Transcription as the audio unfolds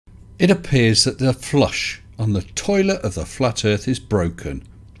It appears that the flush on the toilet of the flat earth is broken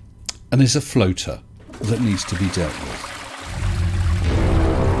and there's a floater that needs to be dealt with.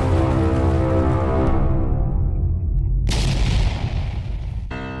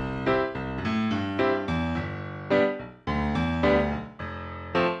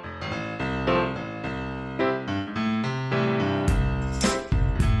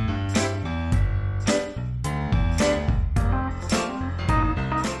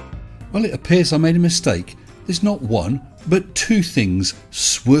 Well, it appears I made a mistake. There's not one, but two things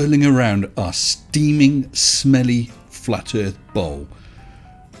swirling around our steaming, smelly flat earth bowl.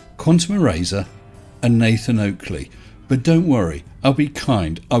 Quantum Eraser and Nathan Oakley. But don't worry, I'll be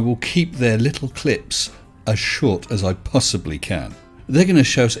kind. I will keep their little clips as short as I possibly can. They're going to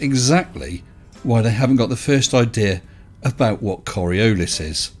show us exactly why they haven't got the first idea about what Coriolis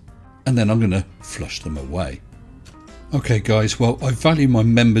is. And then I'm going to flush them away. Okay guys, well I value my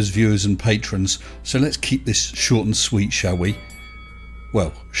members, viewers and patrons, so let's keep this short and sweet, shall we?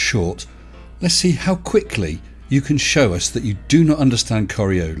 Well, short. Let's see how quickly you can show us that you do not understand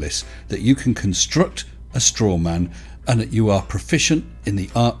Coriolis, that you can construct a straw man and that you are proficient in the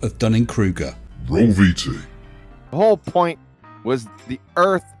art of Dunning Kruger. Roll VT. The whole point was the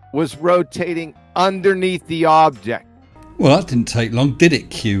Earth was rotating underneath the object. Well, that didn't take long, did it,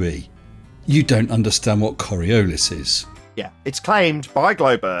 QE? You don't understand what Coriolis is. Yeah, it's claimed by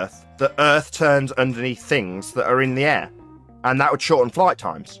Globe Earth that Earth turns underneath things that are in the air, and that would shorten flight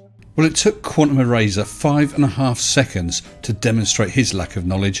times. Well, it took Quantum Eraser 5.5 seconds to demonstrate his lack of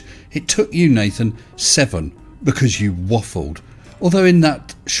knowledge. It took you, Nathan, 7 because you waffled. Although in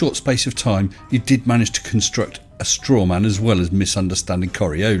that short space of time, you did manage to construct a straw man as well as misunderstanding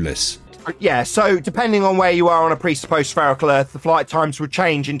Coriolis. Yeah, so depending on where you are on a presupposed spherical Earth, the flight times would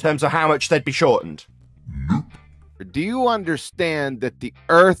change in terms of how much they'd be shortened. Do you understand that the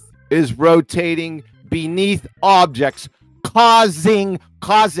Earth is rotating beneath objects, causing,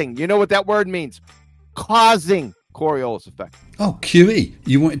 you know what that word means? Causing Coriolis effect. Oh, QE,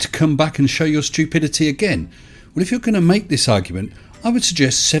 you wanted to come back and show your stupidity again? Well, if you're going to make this argument, I would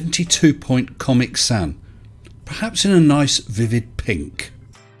suggest 72-point Comic Sans. Perhaps in a nice vivid pink.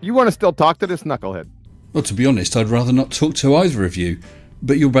 You want to still talk to this knucklehead? Well, to be honest, I'd rather not talk to either of you,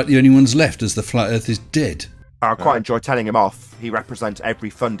 but you're about the only ones left as the flat earth is dead. I quite enjoy telling him off. He represents every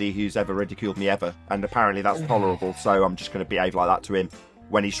fundy who's ever ridiculed me ever, and apparently that's tolerable, so I'm just going to behave like that to him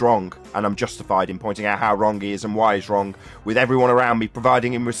when he's wrong, and I'm justified in pointing out how wrong he is and why he's wrong, with everyone around me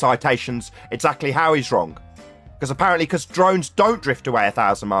providing him with citations exactly how he's wrong. Because drones don't drift away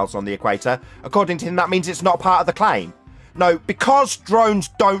 1,000 miles on the equator, according to him that means it's not part of the claim. No, because drones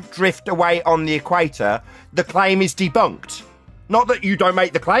don't drift away on the equator, the claim is debunked. Not that you don't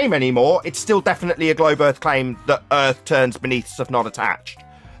make the claim anymore, it's still definitely a Globe Earth claim that Earth turns beneath stuff not attached.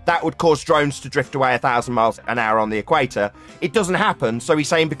 That would cause drones to drift away 1,000 miles an hour on the equator. It doesn't happen, so he's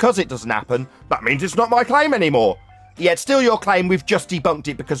saying because it doesn't happen, that means it's not my claim anymore. Yet still your claim, we've just debunked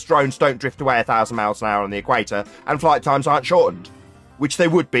it because drones don't drift away 1,000 miles an hour on the equator and flight times aren't shortened. Which they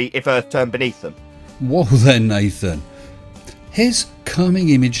would be if Earth turned beneath them. Whoa then, Nathan. Here's calming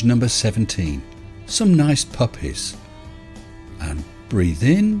image number 17. Some nice puppies. And breathe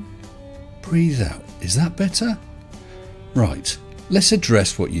in, breathe out. Is that better? Right, let's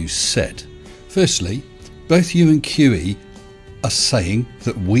address what you said. Firstly, both you and QE are saying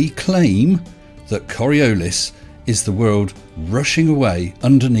that we claim that Coriolis is the world rushing away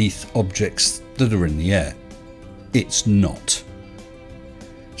underneath objects that are in the air. It's not.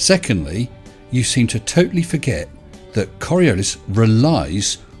 Secondly, you seem to totally forget that Coriolis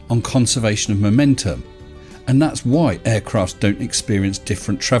relies on conservation of momentum, and that's why aircraft don't experience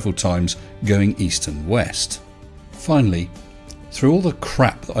different travel times going east and west. Finally, through all the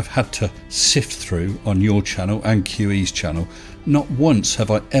crap that I've had to sift through on your channel and QE's channel, not once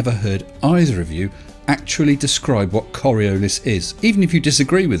have I ever heard either of you actually describe what Coriolis is, even if you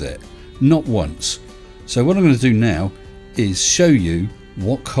disagree with it. Not once. So what I'm going to do now is show you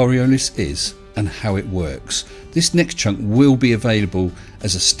what Coriolis is and how it works. This next chunk will be available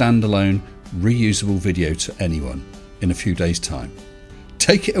as a standalone reusable video to anyone in a few days time.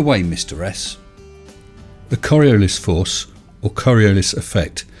 Take it away, Mr. S. The Coriolis Force, or Coriolis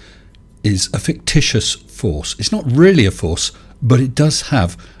Effect, is a fictitious force. It's not really a force, but it does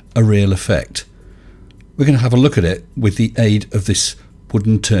have a real effect. We're going to have a look at it with the aid of this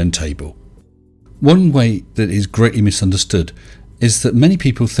wooden turntable. One way that is greatly misunderstood is that many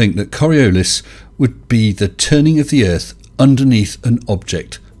people think that Coriolis would be the turning of the Earth underneath an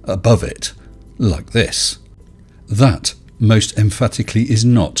object above it, like this. That, most emphatically, is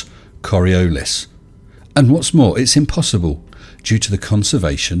not Coriolis. And what's more, it's impossible due to the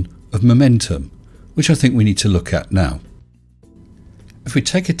conservation of momentum, which I think we need to look at now. If we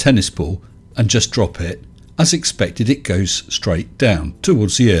take a tennis ball and just drop it, as expected it goes straight down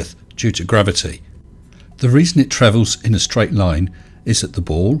towards the earth due to gravity. The reason it travels in a straight line is that the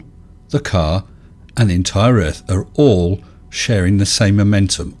ball, the car and the entire earth are all sharing the same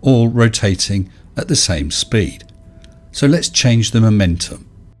momentum, all rotating at the same speed. So let's change the momentum.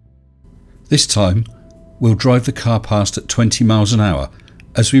 This time we'll drive the car past at 20 miles an hour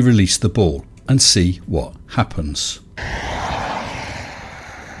as we release the ball and see what happens.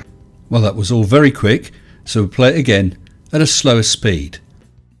 Well, that was all very quick, so we'll play it again at a slower speed.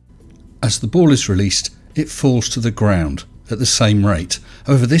 As the ball is released, it falls to the ground at the same rate.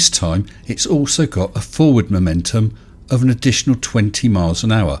 However, this time it's also got a forward momentum of an additional 20 miles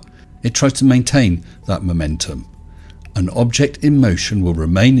an hour. It tries to maintain that momentum. An object in motion will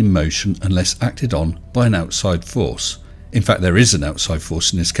remain in motion unless acted on by an outside force. In fact, there is an outside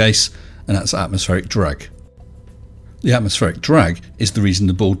force in this case, and that's atmospheric drag. The atmospheric drag is the reason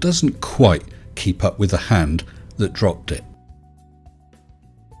the ball doesn't quite keep up with the hand that dropped it.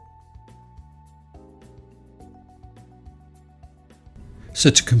 So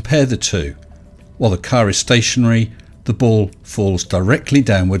to compare the two, while the car is stationary, the ball falls directly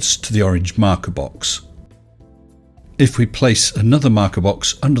downwards to the orange marker box. If we place another marker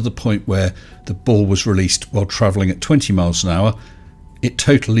box under the point where the ball was released while travelling at 20 miles an hour, it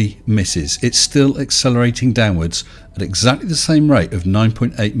totally misses. It's still accelerating downwards at exactly the same rate of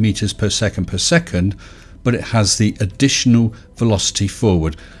 9.8 meters per second, but it has the additional velocity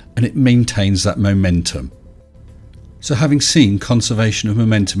forward and it maintains that momentum. So having seen conservation of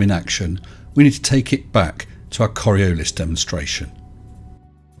momentum in action, we need to take it back to our Coriolis demonstration.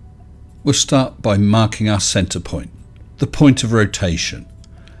 We'll start by marking our centre point, the point of rotation,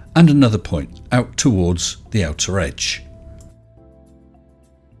 and another point out towards the outer edge.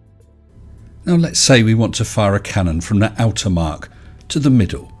 Now let's say we want to fire a cannon from the outer mark to the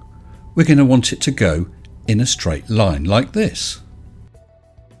middle. We're going to want it to go in a straight line like this.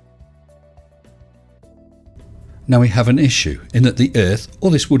 Now we have an issue in that the Earth or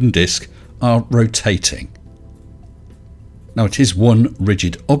this wooden disc are rotating. Now it is one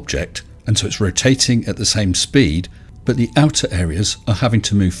rigid object and so it's rotating at the same speed, but the outer areas are having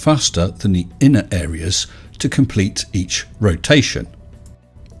to move faster than the inner areas to complete each rotation.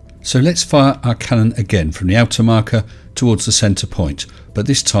 So let's fire our cannon again from the outer marker towards the centre point, but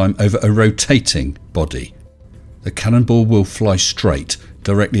this time over a rotating body. The cannonball will fly straight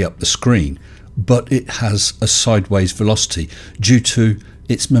directly up the screen, but it has a sideways velocity due to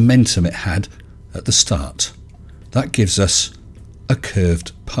its momentum it had at the start. That gives us a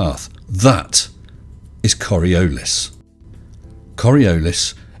curved path. That is Coriolis.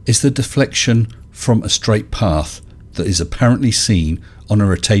 Coriolis is the deflection from a straight path that is apparently seen on a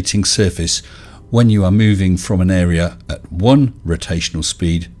rotating surface when you are moving from an area at one rotational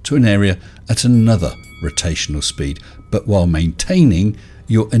speed to an area at another rotational speed, but while maintaining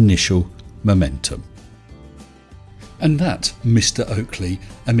your initial momentum. And that, Mr. Oakley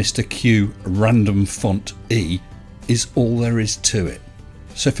and Mr. Q random font E, is all there is to it.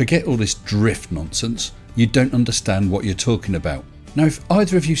 So forget all this drift nonsense. You don't understand what you're talking about. Now, if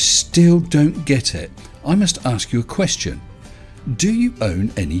either of you still don't get it, I must ask you a question. Do you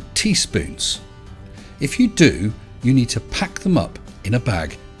own any teaspoons? If you do, you need to pack them up in a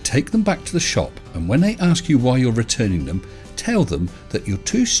bag, take them back to the shop, and when they ask you why you're returning them, tell them that you're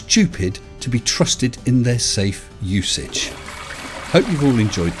too stupid to be trusted in their safe usage. Hope you've all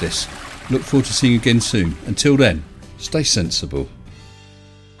enjoyed this. Look forward to seeing you again soon. Until then, stay sensible.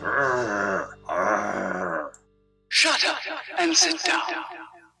 Shut up and sit down.